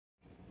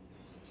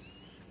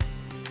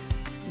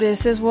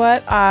This is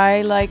what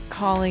I like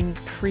calling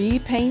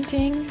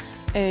pre-painting.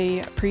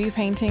 A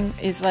pre-painting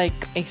is like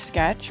a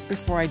sketch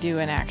before I do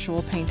an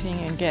actual painting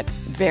and get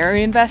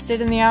very invested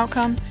in the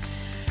outcome.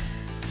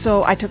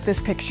 So I took this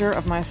picture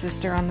of my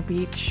sister on the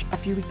beach a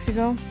few weeks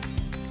ago.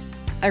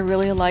 I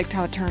really liked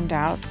how it turned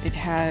out. It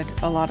had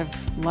a lot of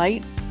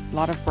light, a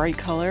lot of bright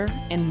color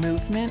and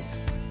movement.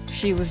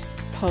 She was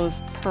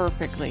posed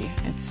perfectly,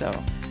 and so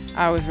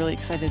I was really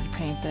excited to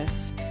paint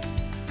this.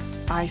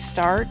 I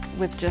start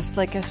with just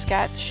like a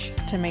sketch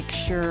to make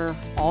sure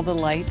all the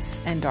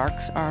lights and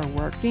darks are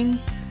working.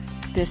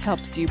 This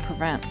helps you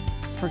prevent,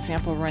 for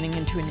example, running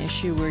into an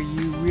issue where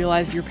you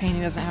realize your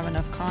painting doesn't have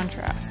enough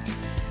contrast.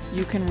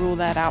 You can rule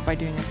that out by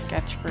doing a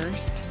sketch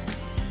first.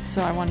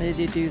 So I wanted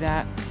to do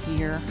that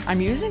here.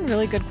 I'm using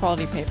really good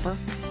quality paper,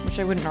 which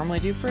I wouldn't normally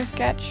do for a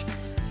sketch,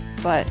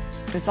 but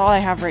that's all I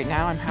have right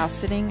now. I'm house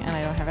sitting and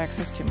I don't have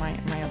access to my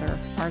other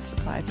art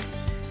supplies.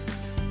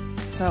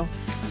 So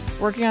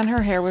working on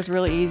her hair was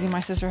really easy.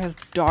 My sister has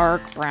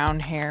dark brown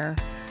hair.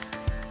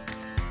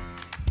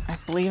 I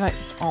believe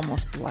it's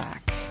almost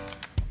black.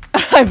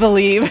 I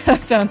believe.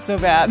 That sounds so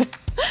bad.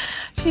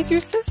 She's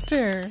your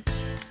sister.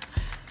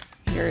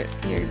 You're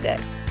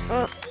dead.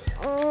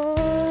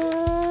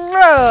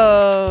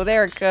 Oh,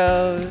 there it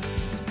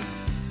goes.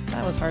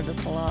 That was hard to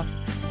pull off.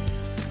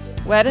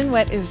 Wet and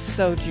Wet is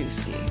so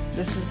juicy.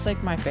 This is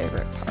like my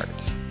favorite part.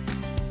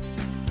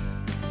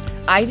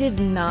 I did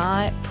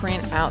not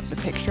print out the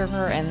picture of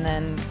her and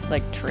then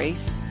like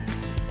trace.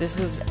 This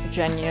was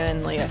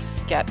genuinely a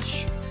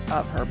sketch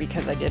of her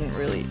because it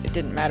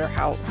didn't matter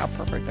how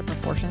perfect the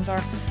proportions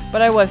are.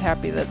 But I was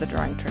happy that the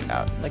drawing turned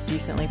out like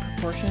decently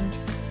proportioned.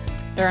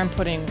 There I'm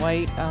putting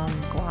white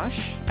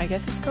gouache, I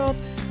guess it's called,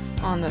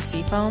 on the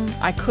seafoam.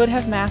 I could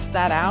have masked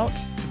that out,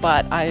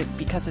 but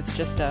because it's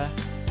just a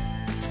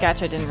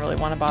sketch, I didn't really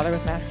want to bother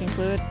with masking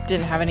fluid.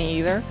 Didn't have any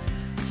either.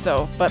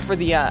 So, but for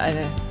the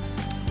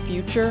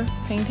future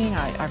painting,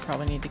 I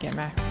probably need to get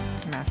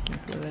masking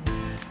fluid.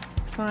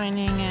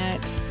 Signing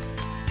it.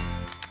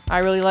 I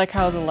really like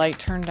how the light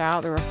turned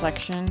out, the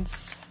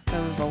reflections.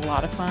 That was a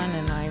lot of fun,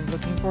 and I'm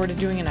looking forward to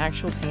doing an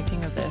actual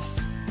painting of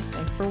this.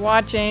 Thanks for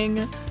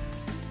watching.